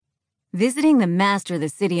Visiting the master of the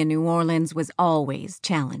city of New Orleans was always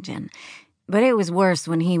challenging, but it was worse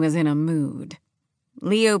when he was in a mood.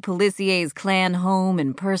 Leo Polissier's clan home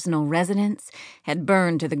and personal residence had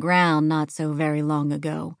burned to the ground not so very long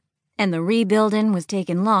ago, and the rebuilding was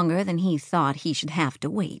taking longer than he thought he should have to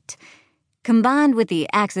wait. Combined with the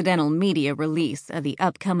accidental media release of the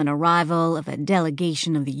upcoming arrival of a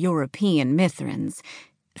delegation of the European Mithrans,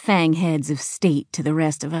 fangheads of state to the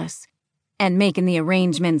rest of us, and making the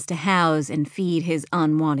arrangements to house and feed his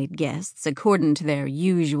unwanted guests according to their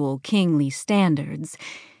usual kingly standards,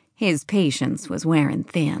 his patience was wearing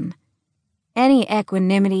thin. Any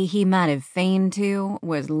equanimity he might have feigned to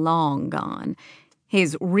was long gone.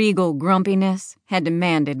 His regal grumpiness had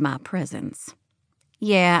demanded my presence.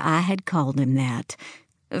 Yeah, I had called him that,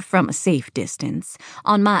 from a safe distance,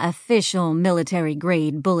 on my official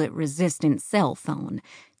military-grade bullet-resistant cell phone.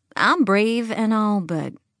 I'm brave and all,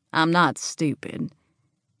 but I'm not stupid.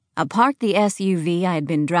 I parked the SUV I had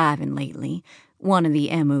been driving lately, one of the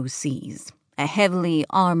MOCs, a heavily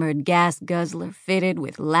armored gas guzzler fitted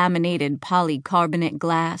with laminated polycarbonate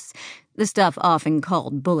glass, the stuff often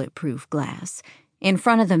called bulletproof glass, in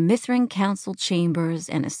front of the Mithrin Council chambers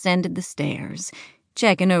and ascended the stairs,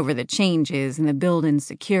 checking over the changes in the building's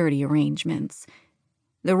security arrangements.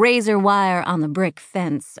 The razor wire on the brick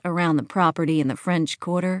fence around the property in the French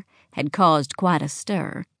Quarter had caused quite a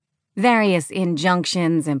stir. Various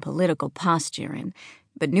injunctions and political posturing,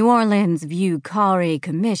 but New Orleans' Vieux Carré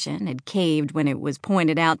Commission had caved when it was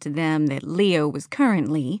pointed out to them that Leo was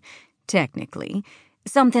currently, technically,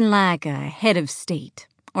 something like a head of state,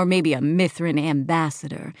 or maybe a Mithrin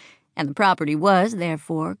ambassador, and the property was,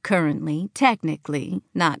 therefore, currently, technically,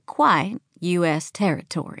 not quite U.S.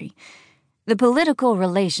 territory. The political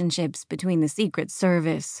relationships between the Secret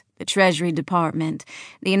Service, the Treasury Department,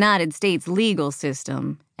 the United States legal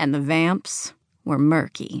system, and the Vamps were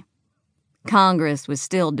murky. Congress was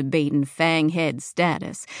still debating fanghead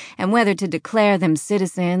status and whether to declare them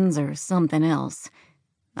citizens or something else.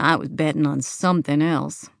 I was betting on something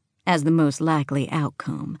else as the most likely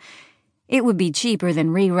outcome. It would be cheaper than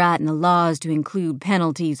rewriting the laws to include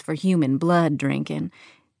penalties for human blood drinking.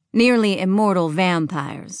 Nearly immortal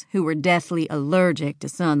vampires, who were deathly allergic to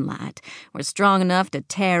sunlight, were strong enough to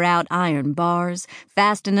tear out iron bars,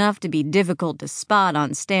 fast enough to be difficult to spot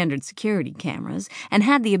on standard security cameras, and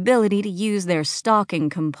had the ability to use their stalking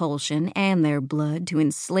compulsion and their blood to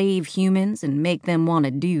enslave humans and make them want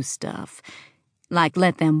to do stuff, like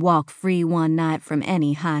let them walk free one night from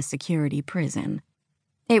any high-security prison.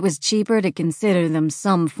 It was cheaper to consider them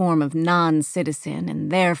some form of non-citizen and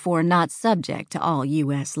therefore not subject to all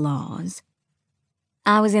U.S. laws.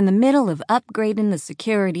 I was in the middle of upgrading the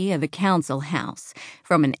security of the council house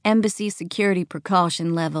from an embassy security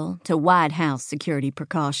precaution level to White House security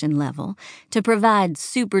precaution level to provide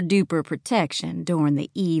super-duper protection during the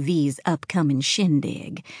EV's upcoming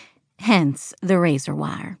shindig, hence the razor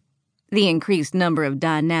wire. The increased number of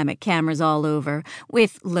dynamic cameras all over,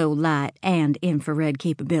 with low light and infrared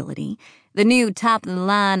capability, the new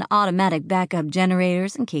top-of-the-line automatic backup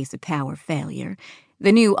generators in case of power failure,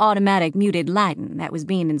 the new automatic muted lighting that was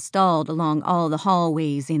being installed along all the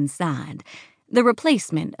hallways inside, the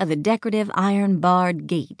replacement of the decorative iron-barred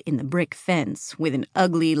gate in the brick fence with an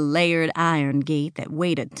ugly layered iron gate that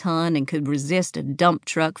weighed a ton and could resist a dump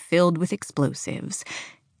truck filled with explosives.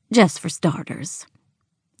 Just for starters.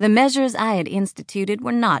 The measures I had instituted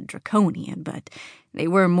were not draconian, but they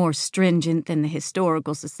were more stringent than the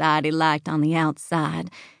Historical Society liked on the outside,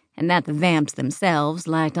 and that the Vamps themselves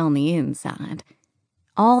liked on the inside.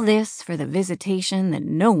 All this for the visitation that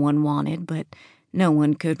no one wanted, but no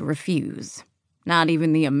one could refuse. Not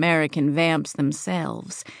even the American Vamps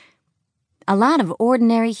themselves. A lot of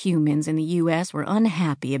ordinary humans in the U.S. were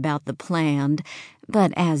unhappy about the planned,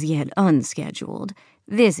 but as yet unscheduled,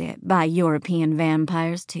 visit by European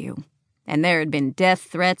vampires, too. And there had been death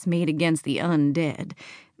threats made against the undead,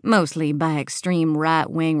 mostly by extreme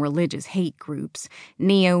right-wing religious hate groups,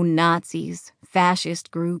 neo-Nazis,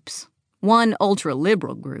 fascist groups, one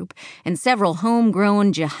ultra-liberal group, and several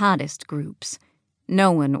homegrown jihadist groups.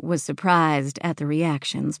 No one was surprised at the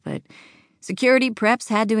reactions, but security preps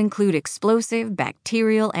had to include explosive,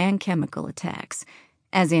 bacterial, and chemical attacks,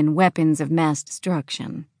 as in weapons of mass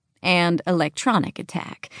destruction, and electronic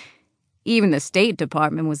attack. Even the State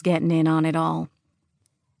Department was getting in on it all.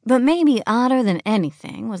 But maybe odder than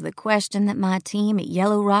anything was the question that my team at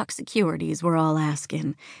Yellow Rock Securities were all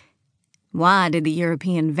asking. Why did the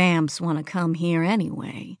European Vamps want to come here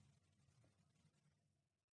anyway?